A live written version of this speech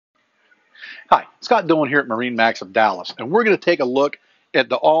Hi, Scott Dillon here at Marine Max of Dallas, and we're going to take a look at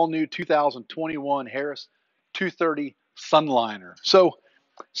the all-new 2021 Harris 230 Sunliner. So,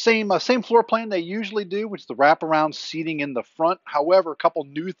 same floor plan they usually do, which is the wraparound seating in the front. However, a couple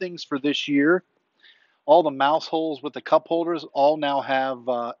new things for this year. All the mouse holes with the cup holders all now have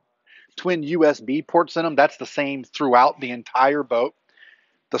twin USB ports in them. That's the same throughout the entire boat.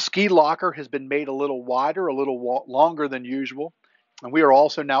 The ski locker has been made a little wider, a little longer than usual. And we are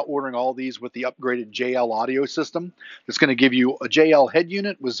also now ordering all these with the upgraded JL audio system. It's going to give you a JL head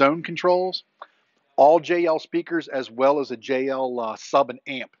unit with zone controls, all JL speakers, as well as a JL sub and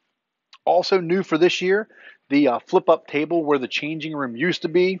amp. Also new for this year, the flip-up table where the changing room used to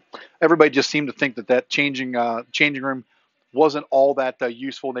be. Everybody just seemed to think that changing room wasn't all that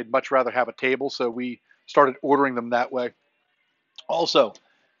useful, and they'd much rather have a table, so we started ordering them that way. Also,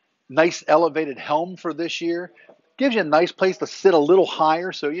 nice elevated helm for this year. Gives you a nice place to sit a little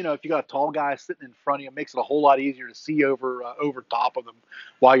higher. So, if you got a tall guy sitting in front of you, it makes it a whole lot easier to see over top of them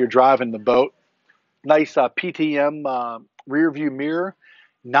while you're driving the boat. Nice PTM rear view mirror,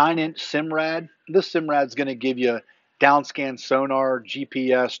 9-inch SIMRAD. This SIMRAD is going to give you downscan sonar,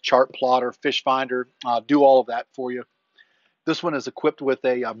 GPS, chart plotter, fish finder, do all of that for you. This one is equipped with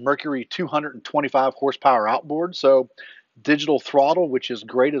a Mercury 225 horsepower outboard. So digital throttle, which is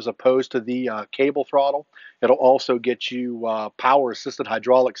great as opposed to the cable throttle. It'll also get you power assisted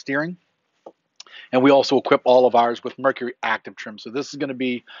hydraulic steering. And we also equip all of ours with Mercury active trim. So this is going to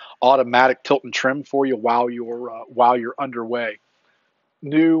be automatic tilt and trim for you while you're underway.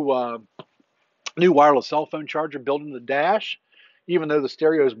 New wireless cell phone charger built into the dash. Even though the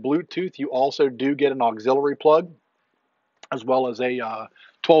stereo is Bluetooth, you also do get an auxiliary plug as well as a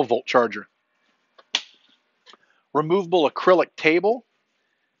 12-volt charger. Removable acrylic table,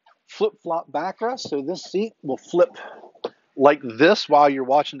 flip-flop backrest. So this seat will flip like this while you're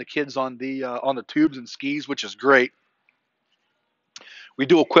watching the kids on the tubes and skis, which is great. We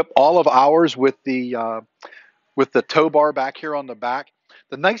do equip all of ours with the tow bar back here on the back.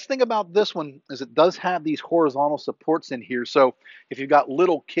 The nice thing about this one is it does have these horizontal supports in here. So if you've got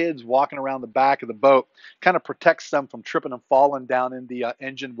little kids walking around the back of the boat, kind of protects them from tripping and falling down in the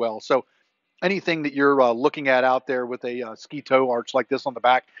engine well. So anything that you're looking at out there with a ski tow arch like this on the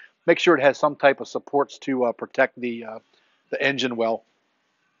back, make sure it has some type of supports to protect the engine well.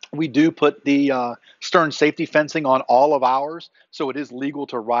 We do put the stern safety fencing on all of ours, so it is legal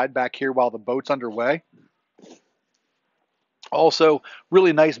to ride back here while the boat's underway. Also,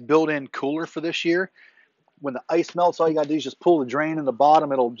 really nice built-in cooler for this year. When the ice melts, all you got to do is just pull the drain in the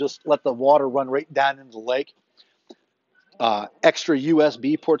bottom. It'll just let the water run right down into the lake. Extra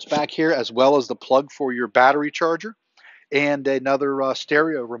USB ports back here, as well as the plug for your battery charger, and another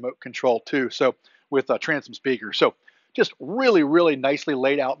stereo remote control too. So with transom speakers. So just really, really nicely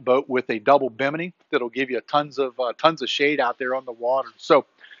laid out boat with a double bimini that'll give you tons of shade out there on the water. So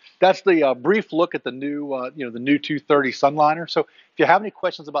that's the brief look at the new the new 230 Sunliner. So if you have any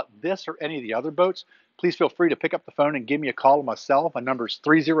questions about this or any of the other boats, please feel free to pick up the phone and give me a call on my cell. My number is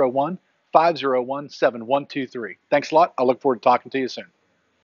 301-501-7123. Thanks a lot. I look forward to talking to you soon.